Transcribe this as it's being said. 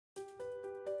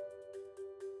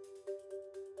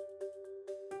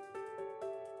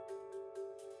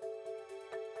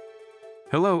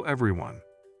Hello everyone.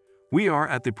 We are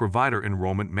at the Provider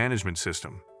Enrollment Management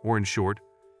System, or in short,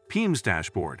 PEMS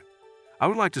dashboard. I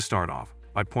would like to start off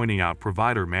by pointing out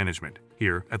Provider Management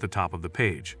here at the top of the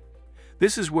page.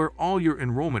 This is where all your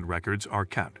enrollment records are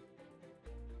kept.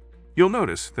 You'll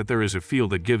notice that there is a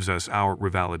field that gives us our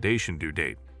revalidation due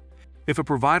date. If a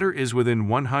provider is within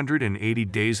 180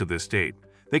 days of this date,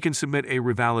 they can submit a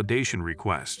revalidation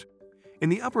request. In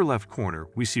the upper left corner,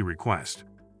 we see Request.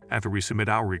 After we submit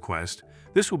our request,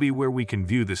 this will be where we can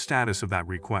view the status of that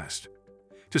request.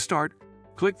 To start,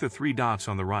 click the three dots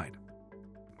on the right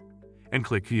and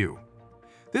click View.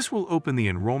 This will open the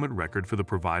enrollment record for the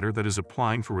provider that is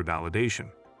applying for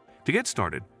revalidation. To get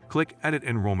started, click Edit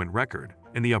Enrollment Record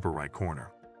in the upper right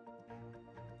corner.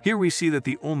 Here we see that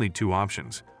the only two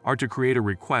options are to create a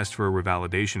request for a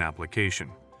revalidation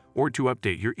application or to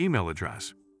update your email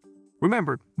address.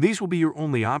 Remember, these will be your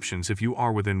only options if you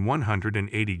are within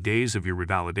 180 days of your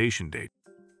revalidation date.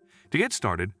 To get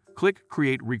started, click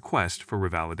Create Request for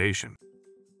Revalidation.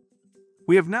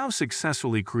 We have now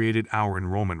successfully created our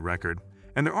enrollment record,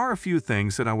 and there are a few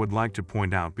things that I would like to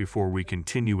point out before we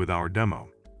continue with our demo.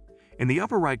 In the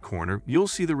upper right corner, you'll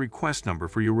see the request number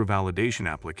for your revalidation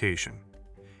application.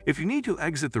 If you need to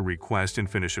exit the request and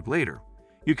finish it later,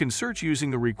 you can search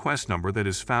using the request number that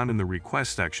is found in the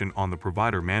request section on the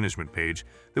provider management page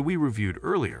that we reviewed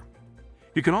earlier.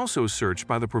 You can also search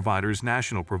by the provider's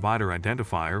National Provider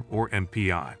Identifier or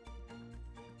NPI.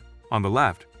 On the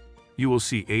left, you will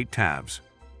see 8 tabs.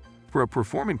 For a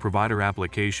performing provider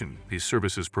application, the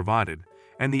services provided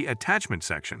and the attachment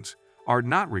sections are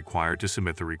not required to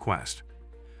submit the request.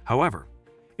 However,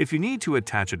 if you need to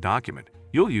attach a document,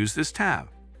 you'll use this tab.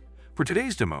 For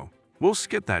today's demo, we'll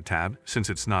skip that tab since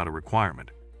it's not a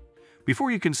requirement.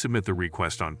 Before you can submit the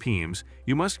request on PEMS,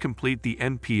 you must complete the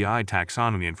NPI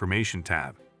Taxonomy Information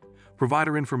tab,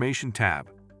 Provider Information tab,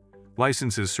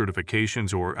 Licenses,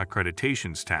 Certifications or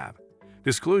Accreditations tab,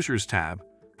 Disclosures tab,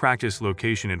 Practice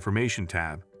Location Information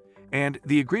tab, and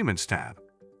the Agreements tab.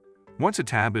 Once a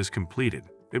tab is completed,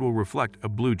 it will reflect a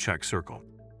blue check circle.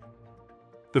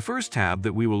 The first tab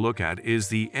that we will look at is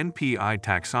the NPI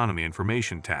Taxonomy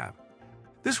Information tab.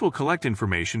 This will collect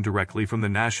information directly from the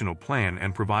National Plan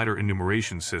and Provider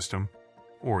Enumeration System,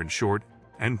 or in short,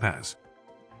 NPES.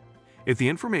 If the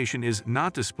information is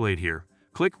not displayed here,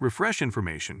 click Refresh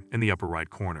Information in the upper right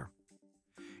corner.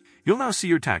 You'll now see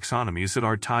your taxonomies that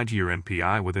are tied to your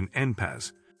NPI with an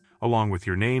NPES, along with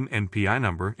your name, NPI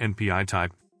number, NPI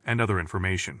type, and other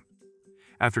information.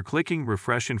 After clicking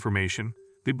Refresh Information,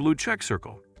 the blue check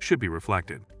circle should be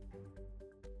reflected.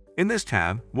 In this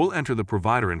tab, we'll enter the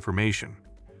provider information.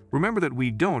 Remember that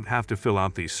we don't have to fill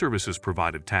out the Services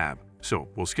Provided tab, so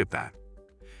we'll skip that.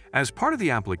 As part of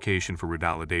the application for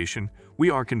revalidation, we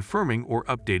are confirming or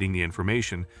updating the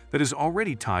information that is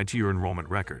already tied to your enrollment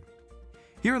record.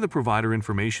 Here in the Provider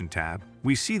Information tab,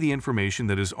 we see the information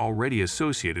that is already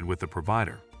associated with the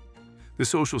provider. The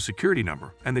Social Security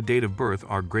number and the date of birth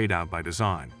are grayed out by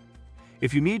design.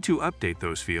 If you need to update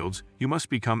those fields, you must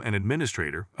become an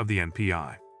administrator of the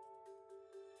NPI.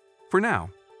 For now,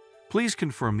 please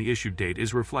confirm the issue date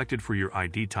is reflected for your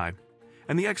ID type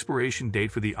and the expiration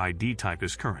date for the ID type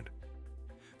is current.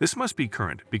 This must be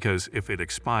current because if it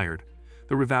expired,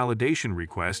 the revalidation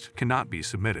request cannot be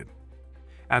submitted.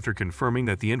 After confirming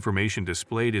that the information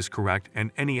displayed is correct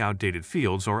and any outdated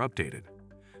fields are updated,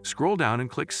 scroll down and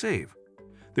click Save.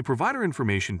 The Provider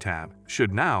Information tab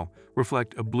should now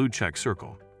reflect a blue check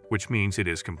circle, which means it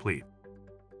is complete.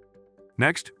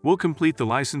 Next, we'll complete the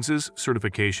Licenses,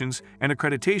 Certifications, and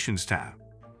Accreditations tab.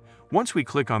 Once we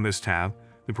click on this tab,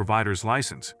 the provider's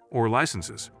license, or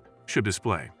licenses, should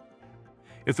display.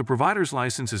 If the provider's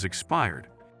license is expired,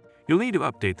 you'll need to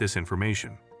update this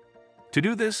information. To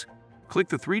do this, click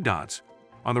the three dots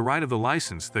on the right of the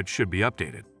license that should be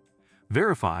updated.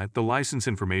 Verify the license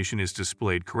information is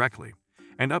displayed correctly,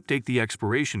 and update the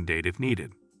expiration date if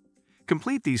needed.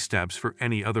 Complete these steps for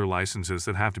any other licenses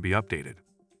that have to be updated.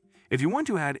 If you want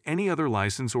to add any other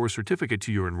license or certificate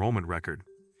to your enrollment record,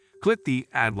 click the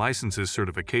Add Licenses,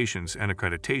 Certifications, and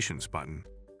Accreditations button.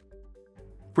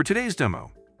 For today's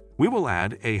demo, we will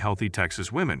add a Healthy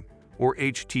Texas Women, or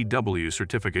HTW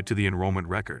certificate to the enrollment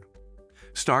record.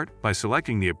 Start by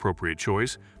selecting the appropriate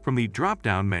choice from the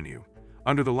drop-down menu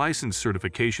under the License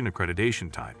Certification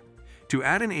Accreditation type. To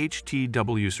add an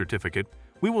HTW certificate,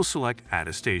 we will select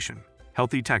Attestation,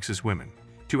 Healthy Texas Women.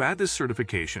 To add this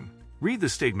certification, read the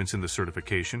statements in the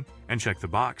certification and check the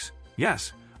box,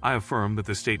 Yes, I affirm that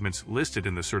the statements listed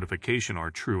in the certification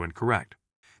are true and correct.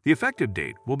 The effective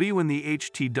date will be when the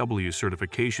HTW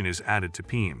certification is added to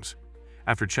PEMS.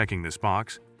 After checking this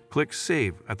box, click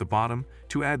Save at the bottom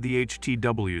to add the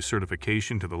HTW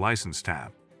certification to the License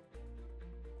tab.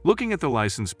 Looking at the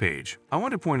license page, I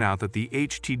want to point out that the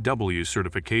HTW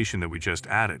certification that we just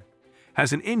added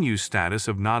has an in-use status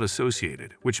of not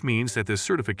associated, which means that this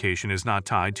certification is not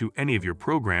tied to any of your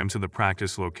programs in the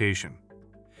practice location.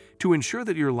 To ensure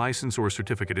that your license or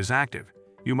certificate is active,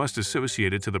 you must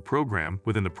associate it to the program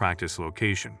within the practice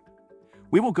location.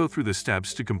 We will go through the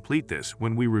steps to complete this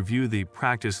when we review the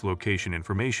Practice Location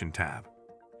Information tab.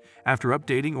 After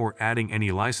updating or adding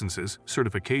any licenses,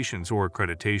 certifications, or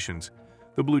accreditations,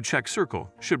 the blue check circle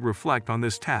should reflect on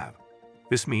this tab.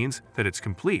 This means that it's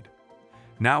complete.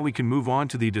 Now we can move on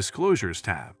to the Disclosures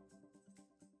tab.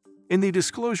 In the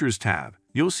Disclosures tab,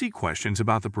 you'll see questions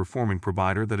about the performing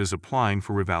provider that is applying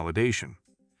for revalidation.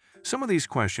 Some of these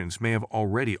questions may have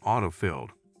already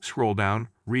auto-filled. Scroll down,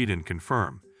 read, and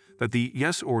confirm that the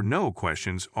yes or no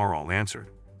questions are all answered.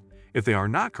 If they are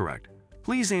not correct,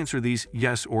 please answer these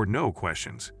yes or no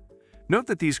questions. Note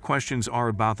that these questions are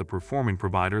about the performing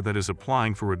provider that is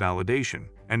applying for revalidation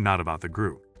and not about the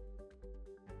group.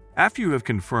 After you have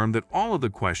confirmed that all of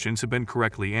the questions have been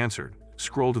correctly answered,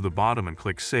 scroll to the bottom and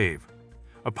click Save.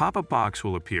 A pop-up box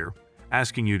will appear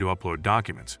asking you to upload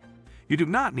documents. You do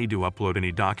not need to upload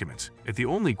any documents if the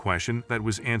only question that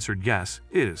was answered yes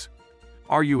is,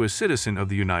 are you a citizen of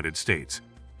the United States?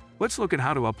 Let's look at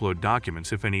how to upload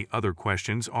documents if any other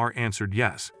questions are answered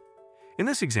yes. In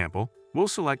this example, we'll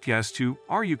select yes to,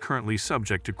 are you currently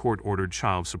subject to court-ordered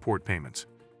child support payments?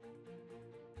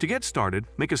 To get started,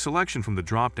 make a selection from the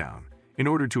drop-down in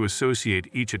order to associate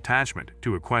each attachment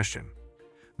to a question.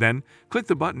 Then, click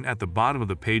the button at the bottom of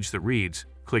the page that reads,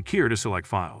 click here to select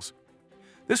files.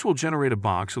 This will generate a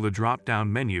box with a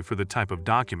drop-down menu for the type of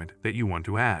document that you want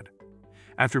to add.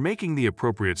 After making the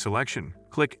appropriate selection,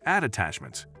 click Add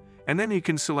Attachments, and then you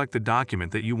can select the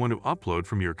document that you want to upload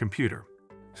from your computer.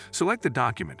 Select the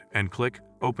document and click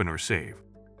Open or Save.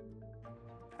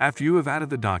 After you have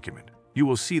added the document, you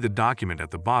will see the document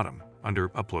at the bottom under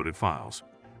Uploaded Files.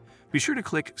 Be sure to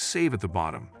click Save at the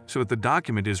bottom so that the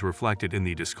document is reflected in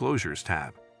the Disclosures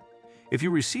tab. If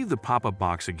you receive the pop-up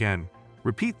box again,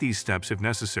 repeat these steps if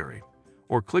necessary,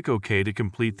 or click OK to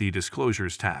complete the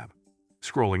Disclosures tab.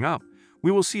 Scrolling up,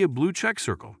 we will see a blue check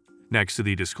circle next to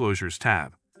the Disclosures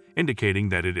tab, indicating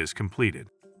that it is completed.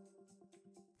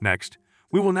 Next,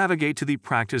 we will navigate to the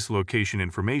Practice Location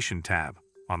Information tab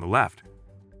on the left.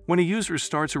 When a user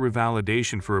starts a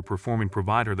revalidation for a performing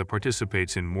provider that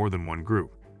participates in more than one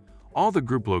group, all the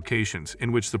group locations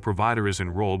in which the provider is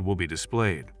enrolled will be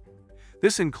displayed.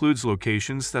 This includes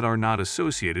locations that are not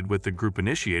associated with the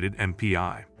group-initiated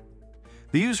MPI.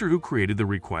 The user who created the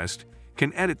request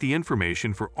can edit the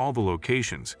information for all the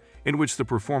locations in which the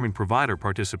performing provider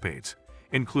participates,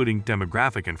 including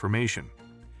demographic information.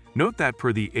 Note that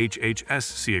per the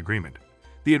HHSC agreement,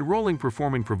 the enrolling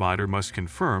performing provider must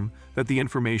confirm that the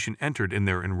information entered in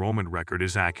their enrollment record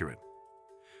is accurate.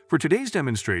 For today's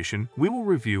demonstration, we will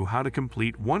review how to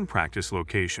complete one practice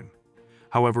location.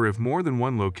 However, if more than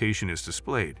one location is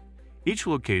displayed, each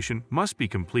location must be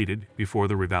completed before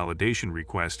the revalidation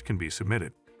request can be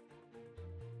submitted.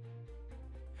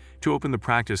 To open the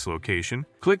practice location,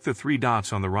 click the three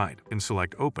dots on the right and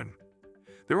select Open.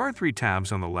 There are three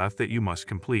tabs on the left that you must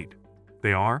complete.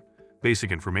 They are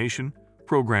Basic Information,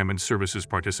 Program and Services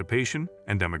Participation,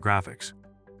 and Demographics.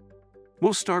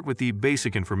 We'll start with the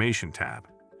Basic Information tab.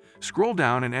 Scroll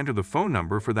down and enter the phone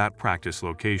number for that practice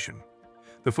location.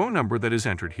 The phone number that is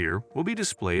entered here will be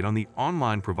displayed on the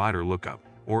Online Provider Lookup,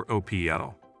 or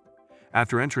OPL.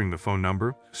 After entering the phone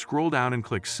number, scroll down and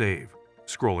click Save.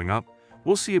 Scrolling up,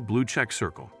 we'll see a blue check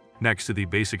circle next to the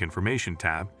Basic Information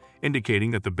tab,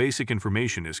 indicating that the basic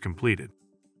information is completed.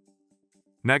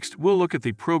 Next, we'll look at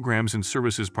the Programs and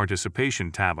Services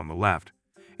Participation tab on the left.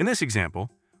 In this example,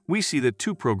 we see that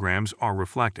two programs are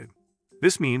reflected.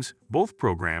 This means both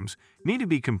programs need to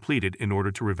be completed in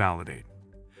order to revalidate.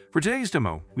 For today's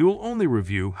demo, we will only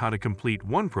review how to complete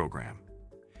one program.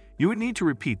 You would need to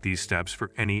repeat these steps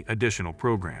for any additional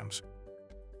programs.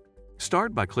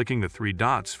 Start by clicking the three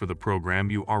dots for the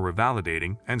program you are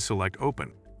revalidating and select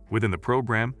Open. Within the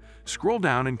program, scroll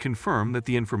down and confirm that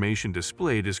the information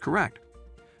displayed is correct.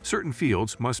 Certain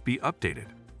fields must be updated,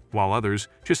 while others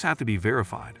just have to be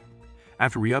verified.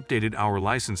 After we updated our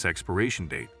license expiration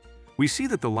date, we see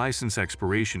that the license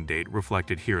expiration date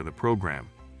reflected here in the program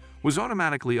was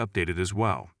automatically updated as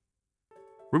well.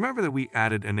 Remember that we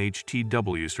added an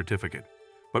HTW certificate,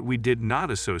 but we did not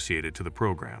associate it to the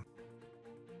program.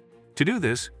 To do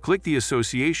this, click the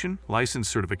Association,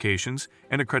 License Certifications,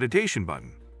 and Accreditation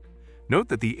button. Note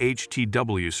that the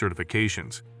HTW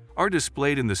certifications are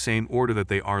displayed in the same order that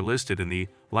they are listed in the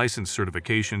License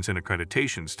Certifications and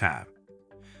Accreditations tab.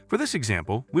 For this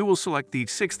example, we will select the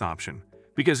sixth option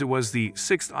because it was the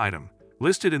sixth item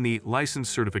listed in the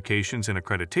License Certifications and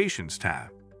Accreditations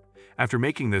tab. After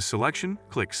making this selection,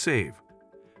 click Save.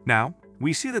 Now,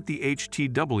 we see that the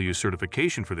HTW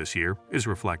certification for this year is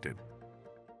reflected.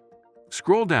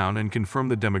 Scroll down and confirm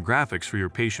the demographics for your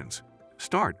patients.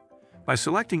 Start by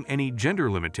selecting any gender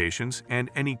limitations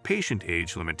and any patient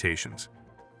age limitations.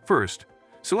 First,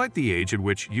 select the age at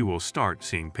which you will start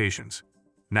seeing patients.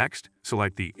 Next,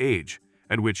 select the age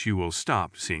at which you will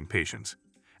stop seeing patients.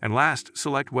 And last,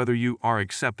 select whether you are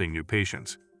accepting new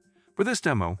patients. For this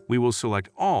demo, we will select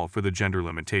all for the gender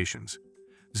limitations.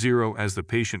 0 as the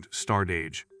patient start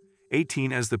age,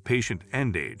 18 as the patient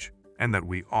end age, and that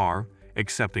we are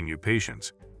accepting new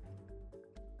patients.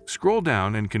 Scroll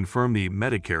down and confirm the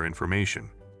Medicare information.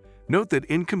 Note that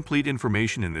incomplete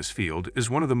information in this field is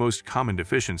one of the most common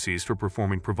deficiencies for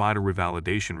performing provider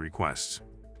revalidation requests.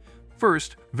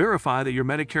 First, verify that your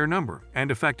Medicare number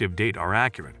and effective date are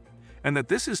accurate, and that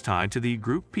this is tied to the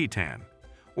Group PTAN,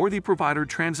 or the Provider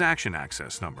Transaction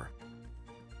Access Number.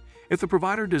 If the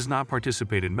provider does not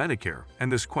participate in Medicare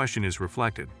and this question is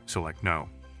reflected, select No,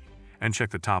 and check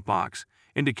the top box,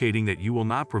 indicating that you will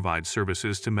not provide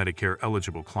services to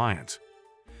Medicare-eligible clients.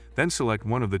 Then select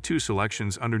one of the two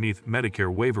selections underneath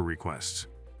Medicare waiver requests.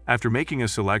 After making a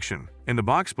selection, in the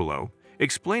box below,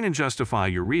 explain and justify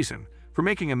your reason for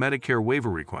making a Medicare waiver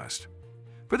request.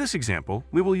 For this example,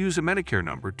 we will use a Medicare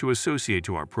number to associate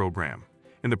to our program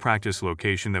in the practice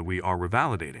location that we are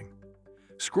revalidating.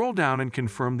 Scroll down and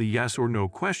confirm the yes or no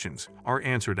questions are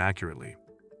answered accurately.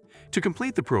 To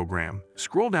complete the program,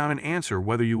 scroll down and answer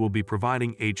whether you will be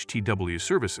providing HTW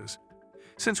services.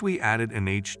 Since we added an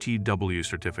HTW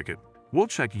certificate, we'll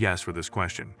check yes for this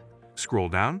question. Scroll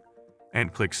down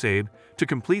and click Save to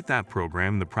complete that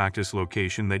program in the practice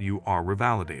location that you are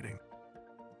revalidating.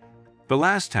 The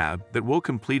last tab that we'll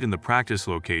complete in the practice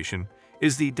location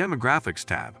is the Demographics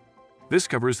tab. This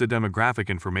covers the demographic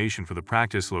information for the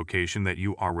practice location that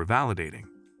you are revalidating.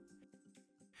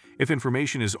 If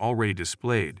information is already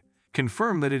displayed,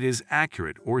 confirm that it is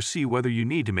accurate or see whether you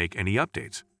need to make any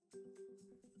updates.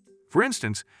 For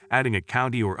instance, adding a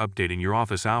county or updating your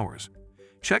office hours.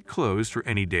 Check Closed for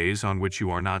any days on which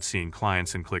you are not seeing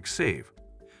clients and click Save.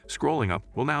 Scrolling up,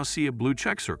 we'll now see a blue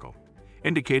check circle,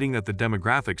 indicating that the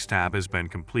Demographics tab has been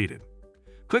completed.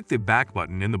 Click the Back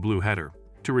button in the blue header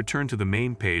to return to the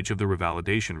main page of the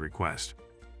revalidation request.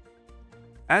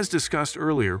 As discussed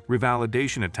earlier,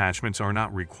 revalidation attachments are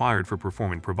not required for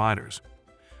performing providers.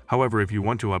 However, if you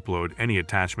want to upload any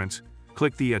attachments,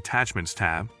 click the Attachments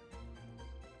tab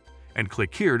and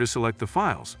click here to select the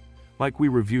files, like we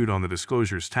reviewed on the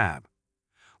Disclosures tab.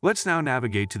 Let's now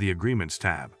navigate to the Agreements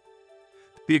tab.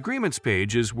 The Agreements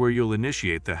page is where you'll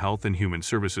initiate the Health and Human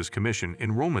Services Commission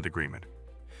Enrollment Agreement.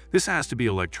 This has to be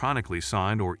electronically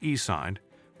signed or e-signed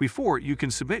before you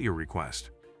can submit your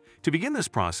request. To begin this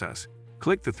process,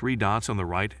 click the three dots on the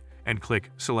right and click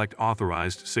Select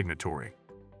Authorized Signatory.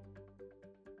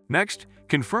 Next,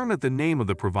 confirm that the name of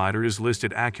the provider is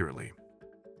listed accurately.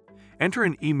 Enter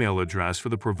an email address for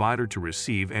the provider to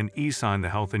receive and e-sign the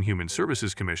Health and Human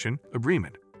Services Commission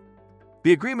agreement.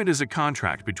 The agreement is a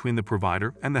contract between the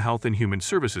provider and the Health and Human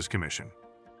Services Commission.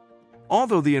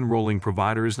 Although the enrolling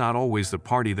provider is not always the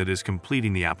party that is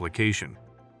completing the application,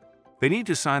 they need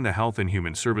to sign the Health and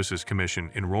Human Services Commission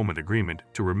Enrollment Agreement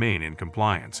to remain in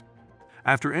compliance.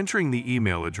 After entering the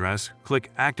email address,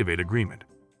 click Activate Agreement.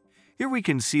 Here we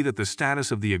can see that the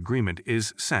status of the agreement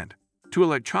is sent. To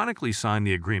electronically sign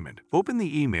the agreement, open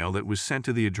the email that was sent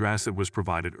to the address that was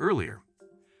provided earlier.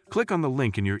 Click on the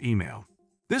link in your email.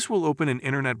 This will open an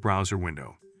internet browser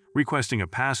window, requesting a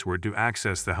password to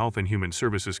access the Health and Human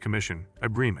Services Commission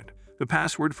agreement. The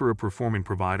password for a performing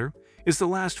provider is the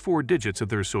last 4 digits of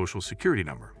their Social Security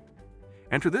number.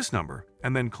 Enter this number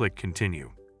and then click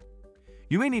Continue.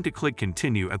 You may need to click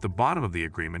Continue at the bottom of the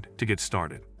agreement to get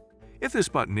started. If this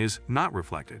button is not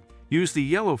reflected, use the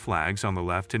yellow flags on the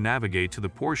left to navigate to the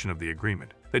portion of the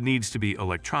agreement that needs to be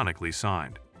electronically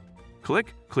signed.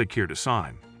 Click here to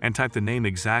sign, and type the name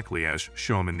exactly as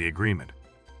shown in the agreement.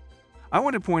 I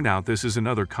want to point out this is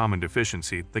another common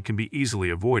deficiency that can be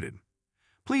easily avoided.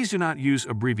 Please do not use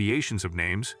abbreviations of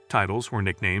names, titles, or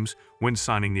nicknames when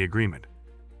signing the agreement.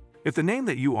 If the name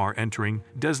that you are entering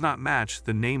does not match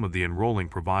the name of the enrolling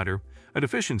provider, a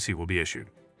deficiency will be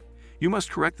issued. You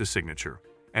must correct the signature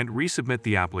and resubmit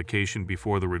the application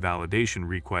before the revalidation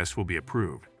request will be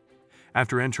approved.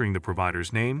 After entering the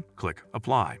provider's name, click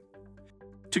Apply.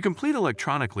 To complete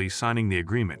electronically signing the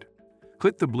agreement,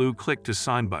 click the blue Click to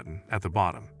Sign button at the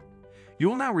bottom. You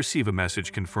will now receive a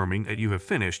message confirming that you have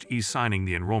finished e-signing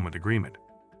the enrollment agreement.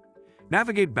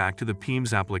 Navigate back to the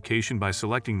PEMS application by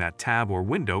selecting that tab or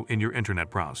window in your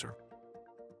internet browser.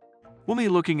 We'll be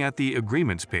looking at the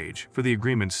Agreements page for the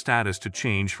agreement status to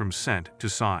change from sent to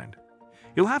signed.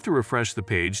 You'll have to refresh the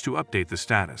page to update the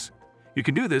status. You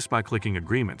can do this by clicking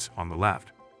Agreements on the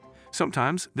left.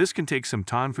 Sometimes this can take some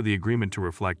time for the agreement to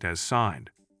reflect as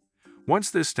signed. Once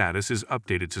this status is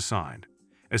updated to signed,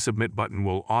 a Submit button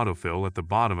will autofill at the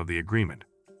bottom of the agreement.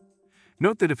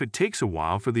 Note that if it takes a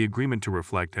while for the agreement to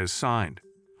reflect as signed,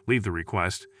 leave the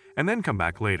request and then come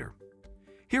back later.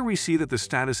 Here we see that the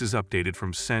status is updated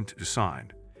from sent to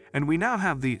signed, and we now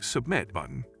have the Submit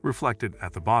button reflected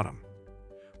at the bottom.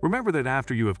 Remember that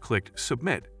after you have clicked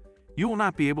Submit, you will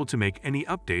not be able to make any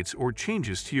updates or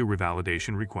changes to your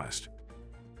revalidation request.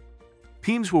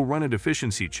 PEMS will run a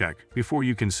deficiency check before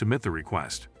you can submit the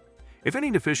request. If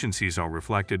any deficiencies are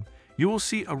reflected, you will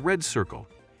see a red circle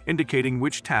indicating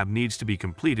which tab needs to be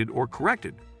completed or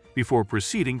corrected before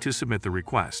proceeding to submit the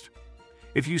request.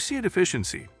 If you see a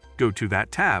deficiency, go to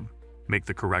that tab, make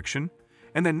the correction,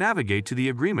 and then navigate to the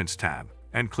Agreements tab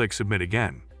and click Submit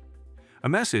again. A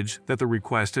message that the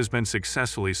request has been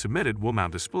successfully submitted will now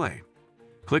display.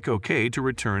 Click OK to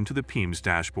return to the PEMS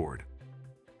dashboard.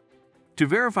 To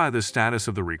verify the status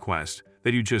of the request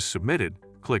that you just submitted,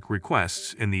 click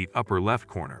Requests in the upper left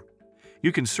corner.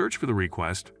 You can search for the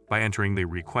request by entering the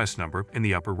request number in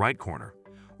the upper right corner,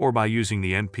 or by using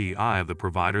the NPI of the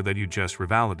provider that you just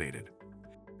revalidated.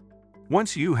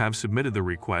 Once you have submitted the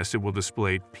request, it will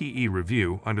display PE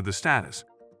Review under the status.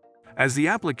 As the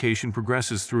application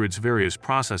progresses through its various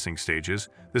processing stages,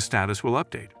 the status will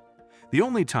update. The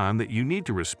only time that you need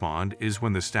to respond is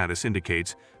when the status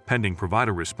indicates Pending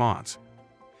Provider Response.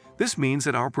 This means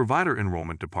that our Provider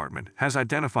Enrollment Department has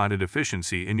identified a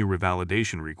deficiency in your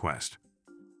revalidation request.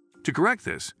 To correct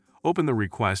this, open the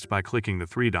request by clicking the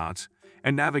three dots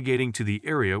and navigating to the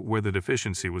area where the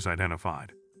deficiency was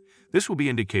identified. This will be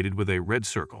indicated with a red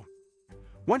circle.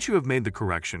 Once you have made the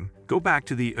correction, go back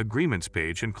to the Agreements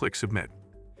page and click Submit.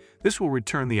 This will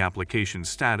return the application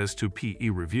status to PE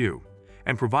Review,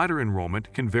 and Provider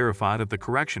Enrollment can verify that the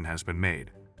correction has been made.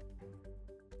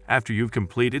 After you've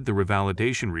completed the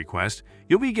revalidation request,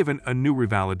 you'll be given a new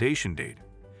revalidation date.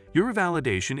 Your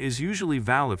revalidation is usually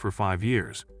valid for 5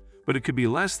 years, but it could be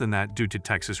less than that due to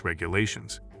Texas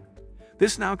regulations.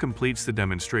 This now completes the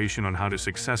demonstration on how to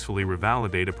successfully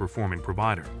revalidate a performing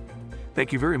provider.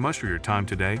 Thank you very much for your time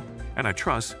today, and I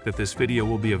trust that this video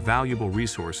will be a valuable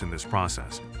resource in this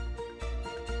process.